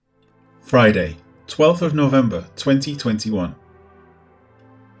Friday, 12th of November 2021.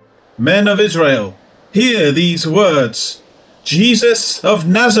 Men of Israel, hear these words. Jesus of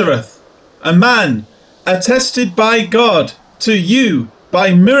Nazareth, a man attested by God to you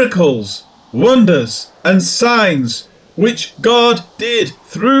by miracles, wonders, and signs, which God did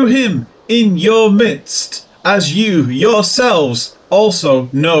through him in your midst, as you yourselves also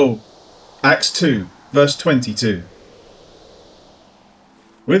know. Acts 2, verse 22.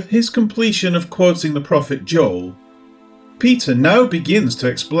 With his completion of quoting the prophet Joel, Peter now begins to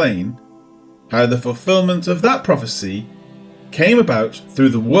explain how the fulfillment of that prophecy came about through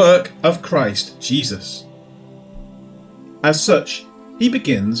the work of Christ Jesus. As such, he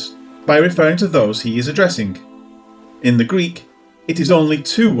begins by referring to those he is addressing. In the Greek, it is only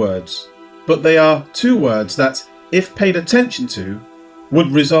two words, but they are two words that, if paid attention to,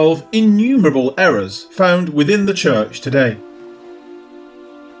 would resolve innumerable errors found within the church today.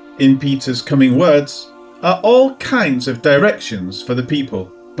 In Peter's coming words are all kinds of directions for the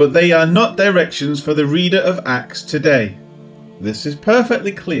people, but they are not directions for the reader of Acts today. This is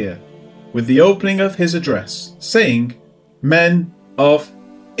perfectly clear with the opening of his address, saying, Men of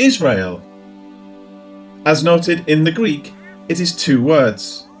Israel. As noted in the Greek, it is two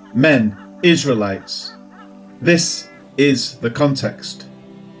words, men, Israelites. This is the context.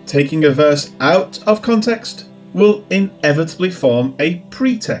 Taking a verse out of context will inevitably form a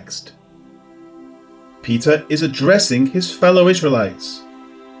pretext. Peter is addressing his fellow Israelites.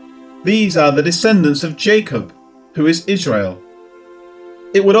 These are the descendants of Jacob, who is Israel.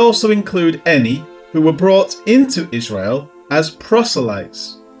 It would also include any who were brought into Israel as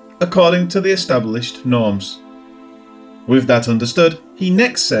proselytes, according to the established norms. With that understood, he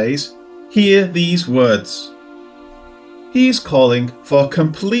next says, Hear these words. He is calling for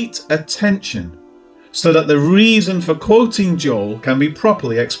complete attention, so that the reason for quoting Joel can be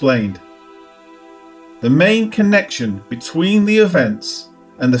properly explained. The main connection between the events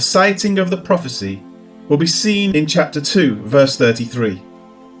and the citing of the prophecy will be seen in chapter 2, verse 33.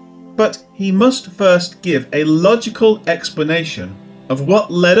 But he must first give a logical explanation of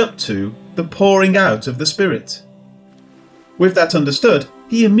what led up to the pouring out of the Spirit. With that understood,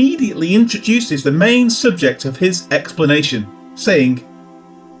 he immediately introduces the main subject of his explanation, saying,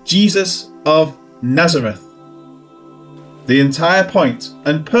 Jesus of Nazareth. The entire point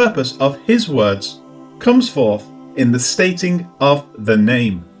and purpose of his words comes forth in the stating of the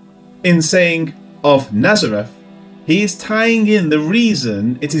name. In saying of Nazareth, he is tying in the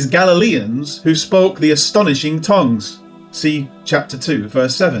reason it is Galileans who spoke the astonishing tongues. See chapter 2,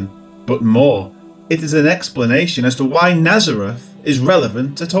 verse 7. But more, it is an explanation as to why Nazareth is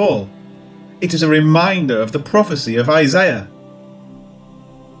relevant at all. It is a reminder of the prophecy of Isaiah.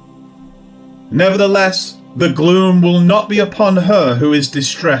 Nevertheless, the gloom will not be upon her who is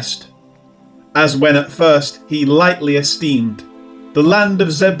distressed, as when at first he lightly esteemed the land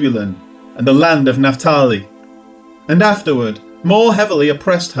of Zebulun and the land of Naphtali, and afterward more heavily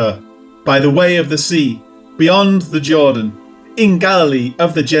oppressed her by the way of the sea, beyond the Jordan, in Galilee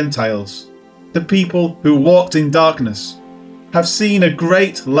of the Gentiles. The people who walked in darkness have seen a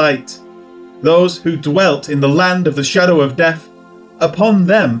great light. Those who dwelt in the land of the shadow of death, upon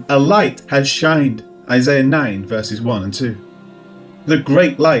them a light has shined. Isaiah 9, verses 1 and 2. The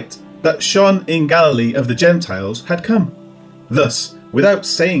great light that shone in Galilee of the Gentiles had come. Thus, without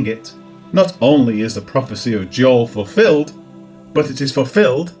saying it, not only is the prophecy of Joel fulfilled, but it is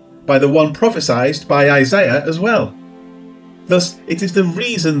fulfilled by the one prophesied by Isaiah as well. Thus, it is the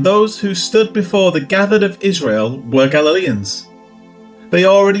reason those who stood before the gathered of Israel were Galileans. They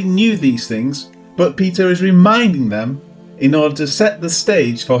already knew these things, but Peter is reminding them in order to set the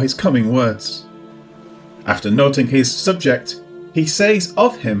stage for his coming words. After noting his subject, he says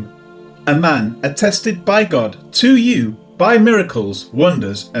of him, a man attested by God to you by miracles,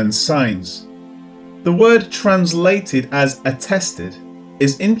 wonders, and signs. The word translated as attested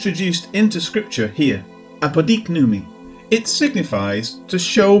is introduced into scripture here, apodiknumi. It signifies to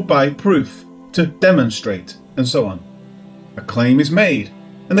show by proof, to demonstrate, and so on. A claim is made,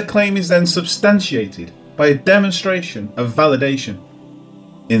 and the claim is then substantiated by a demonstration of validation.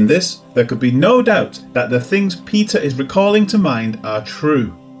 In this, there could be no doubt that the things Peter is recalling to mind are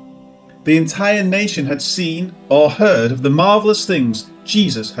true. The entire nation had seen or heard of the marvelous things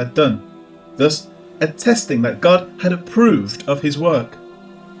Jesus had done, thus attesting that God had approved of his work.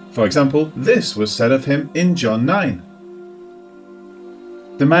 For example, this was said of him in John 9.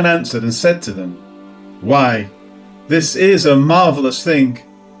 The man answered and said to them, Why, this is a marvelous thing,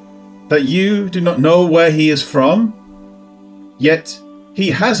 that you do not know where he is from? Yet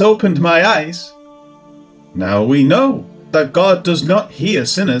he has opened my eyes. Now we know that God does not hear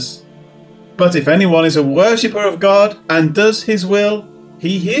sinners, But if anyone is a worshipper of God and does his will,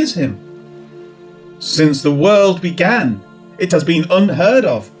 he hears him. Since the world began, it has been unheard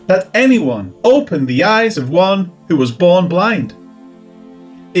of that anyone opened the eyes of one who was born blind.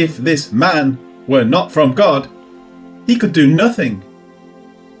 If this man were not from God, he could do nothing.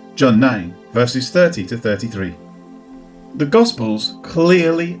 John 9, verses 30 to 33. The Gospels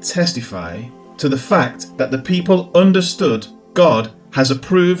clearly testify to the fact that the people understood God has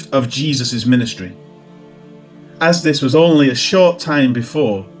approved of Jesus' ministry. As this was only a short time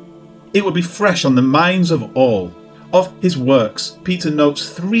before, it would be fresh on the minds of all. Of his works, Peter notes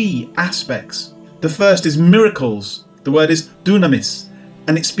three aspects. The first is miracles. The word is dunamis,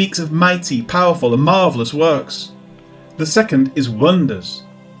 and it speaks of mighty, powerful, and marvellous works. The second is wonders.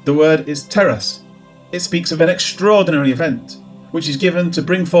 The word is teras. It speaks of an extraordinary event, which is given to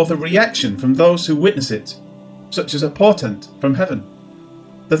bring forth a reaction from those who witness it, such as a portent from heaven.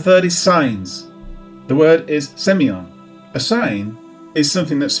 The third is signs. The word is semeion. A sign is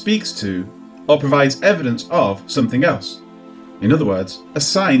something that speaks to or provides evidence of something else. In other words, a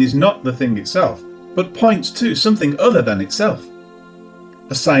sign is not the thing itself, but points to something other than itself.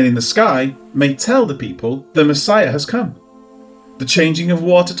 A sign in the sky may tell the people the Messiah has come. The changing of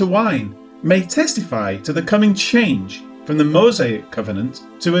water to wine may testify to the coming change from the Mosaic covenant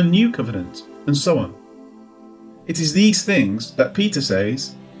to a new covenant, and so on. It is these things that Peter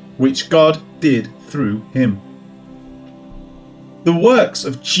says, which God did through him. The works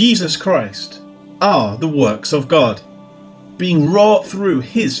of Jesus Christ are the works of God, being wrought through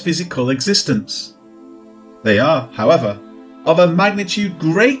his physical existence. They are, however, of a magnitude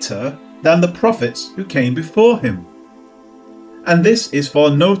greater than the prophets who came before him. And this is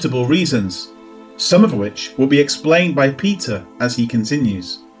for notable reasons, some of which will be explained by Peter as he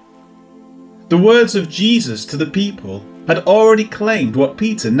continues. The words of Jesus to the people had already claimed what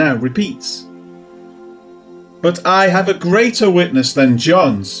Peter now repeats. But I have a greater witness than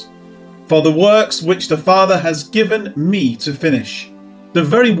John's, for the works which the Father has given me to finish, the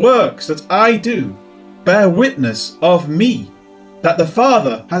very works that I do, bear witness of me, that the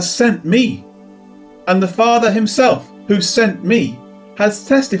Father has sent me, and the Father himself who sent me has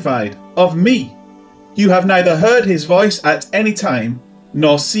testified of me. You have neither heard his voice at any time,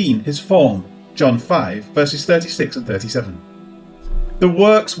 nor seen his form. John 5, verses 36 and 37. The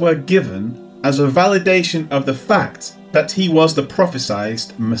works were given as a validation of the fact that he was the prophesied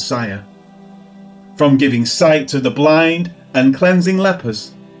Messiah. From giving sight to the blind and cleansing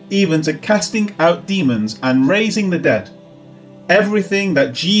lepers, even to casting out demons and raising the dead, everything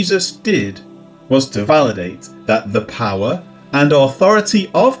that Jesus did was to validate that the power and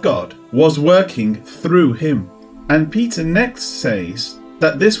authority of God was working through him. And Peter next says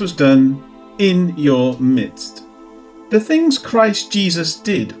that this was done in your midst. The things Christ Jesus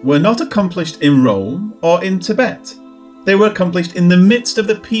did were not accomplished in Rome or in Tibet. They were accomplished in the midst of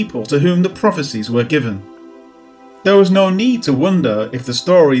the people to whom the prophecies were given. There was no need to wonder if the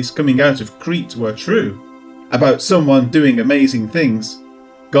stories coming out of Crete were true, about someone doing amazing things.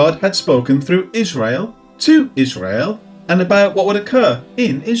 God had spoken through Israel to Israel and about what would occur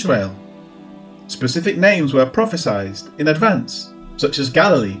in Israel. Specific names were prophesied in advance, such as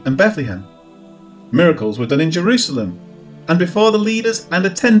Galilee and Bethlehem. Miracles were done in Jerusalem and before the leaders and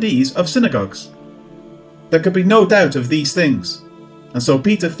attendees of synagogues. There could be no doubt of these things, and so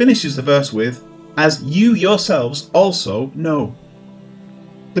Peter finishes the verse with, "As you yourselves also know."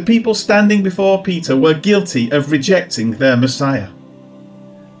 The people standing before Peter were guilty of rejecting their Messiah.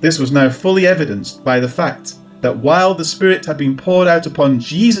 This was now fully evidenced by the fact that while the Spirit had been poured out upon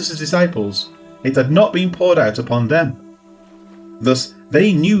Jesus' disciples, it had not been poured out upon them. Thus,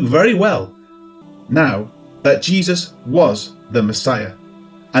 they knew very well now that Jesus was the Messiah,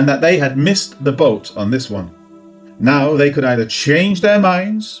 and that they had missed the boat on this one. Now they could either change their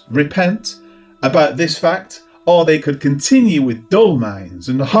minds, repent about this fact, or they could continue with dull minds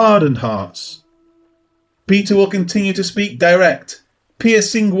and hardened hearts. Peter will continue to speak direct,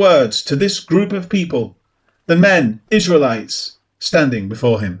 piercing words to this group of people, the men, Israelites, standing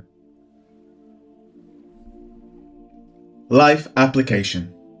before him. Life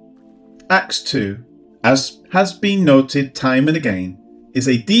application. Acts 2, as has been noted time and again, is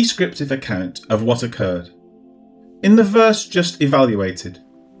a descriptive account of what occurred. In the verse just evaluated,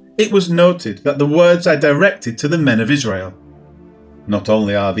 it was noted that the words are directed to the men of Israel. Not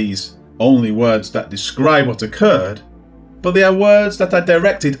only are these only words that describe what occurred, but they are words that are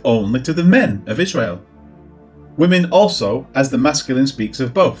directed only to the men of Israel. Women also, as the masculine speaks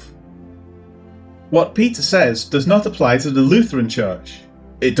of both. What Peter says does not apply to the Lutheran Church.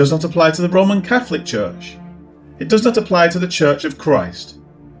 It does not apply to the Roman Catholic Church. It does not apply to the Church of Christ.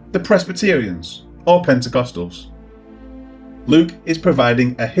 the Presbyterians or Pentecostals. Luke is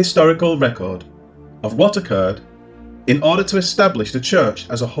providing a historical record of what occurred in order to establish the church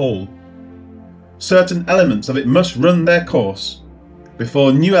as a whole. Certain elements of it must run their course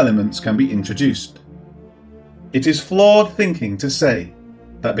before new elements can be introduced. It is flawed thinking to say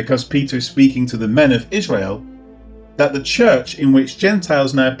that because Peter is speaking to the men of Israel, that the church in which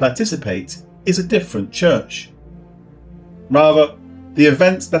Gentiles now participate is a different church. Rather, the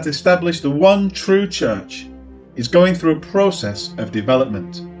events that establish the one true church is going through a process of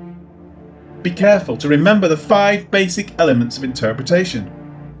development. Be careful to remember the 5 basic elements of interpretation.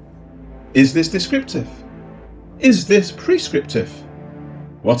 Is this descriptive? Is this prescriptive?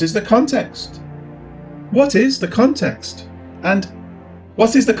 What is the context? What is the context? And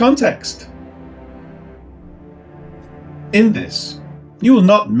what is the context? In this, you will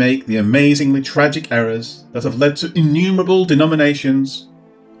not make the amazingly tragic errors that have led to innumerable denominations,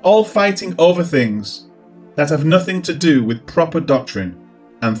 all fighting over things that have nothing to do with proper doctrine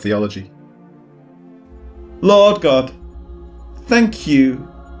and theology. Lord God, thank you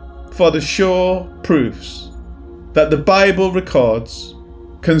for the sure proofs that the Bible records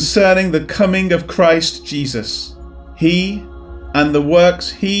concerning the coming of Christ Jesus. He and the works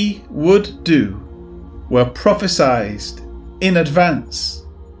he would do were prophesied in advance.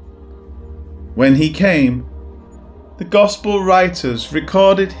 When he came, the Gospel writers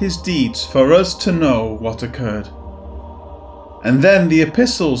recorded his deeds for us to know what occurred. And then the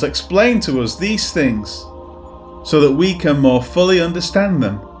epistles explain to us these things so that we can more fully understand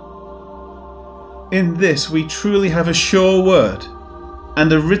them. In this we truly have a sure word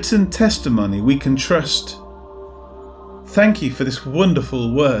and a written testimony we can trust. Thank you for this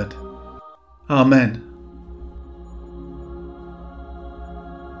wonderful word. Amen.